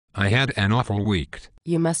I had an awful week.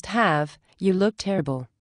 You must have. You look terrible.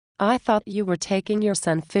 I thought you were taking your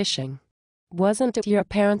son fishing. Wasn't it your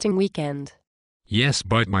parenting weekend? Yes,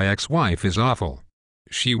 but my ex-wife is awful.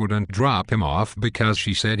 She wouldn't drop him off because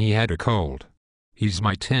she said he had a cold. He's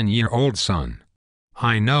my 10-year-old son.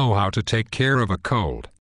 I know how to take care of a cold.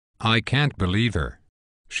 I can't believe her.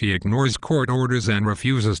 She ignores court orders and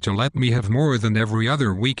refuses to let me have more than every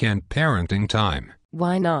other weekend parenting time.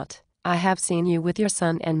 Why not? I have seen you with your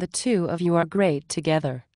son and the two of you are great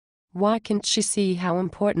together. Why can't she see how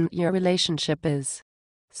important your relationship is?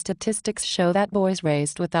 Statistics show that boys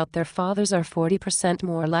raised without their fathers are 40%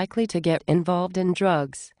 more likely to get involved in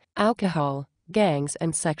drugs, alcohol, gangs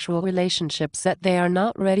and sexual relationships that they are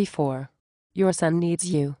not ready for. Your son needs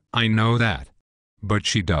you. I know that. But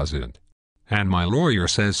she doesn't. And my lawyer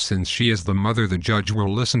says since she is the mother, the judge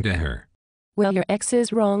will listen to her. Well, your ex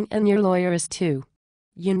is wrong and your lawyer is too.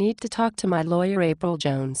 You need to talk to my lawyer, April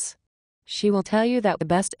Jones. She will tell you that the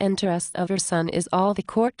best interest of your son is all the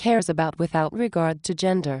court cares about without regard to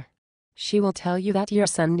gender. She will tell you that your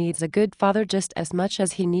son needs a good father just as much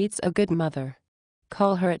as he needs a good mother.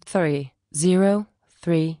 Call her at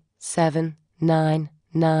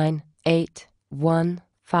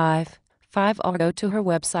 303-799-8155 or go to her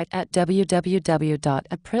website at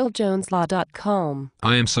www.apriljoneslaw.com.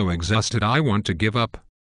 I am so exhausted I want to give up.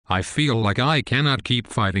 I feel like I cannot keep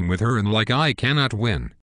fighting with her and like I cannot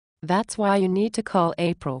win. That's why you need to call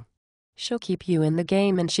April. She'll keep you in the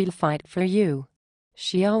game and she'll fight for you.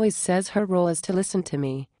 She always says her role is to listen to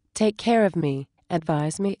me, take care of me,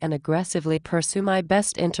 advise me and aggressively pursue my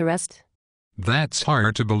best interest. That's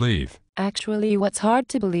hard to believe. Actually, what's hard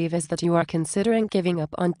to believe is that you are considering giving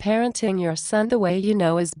up on parenting your son the way you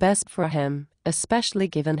know is best for him, especially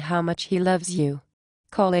given how much he loves you.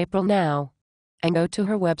 Call April now. And go to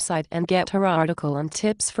her website and get her article on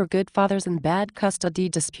tips for good fathers and bad custody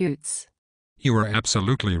disputes. You are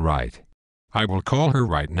absolutely right. I will call her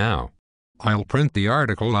right now. I'll print the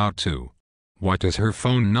article out too. What is her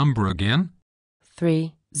phone number again?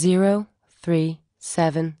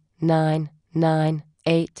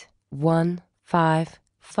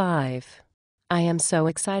 303-799-8155. I am so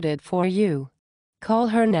excited for you. Call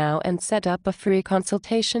her now and set up a free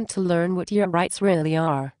consultation to learn what your rights really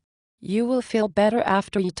are. You will feel better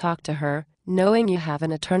after you talk to her, knowing you have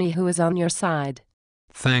an attorney who is on your side.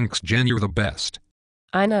 Thanks, Jen, you're the best.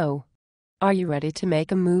 I know. Are you ready to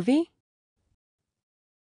make a movie?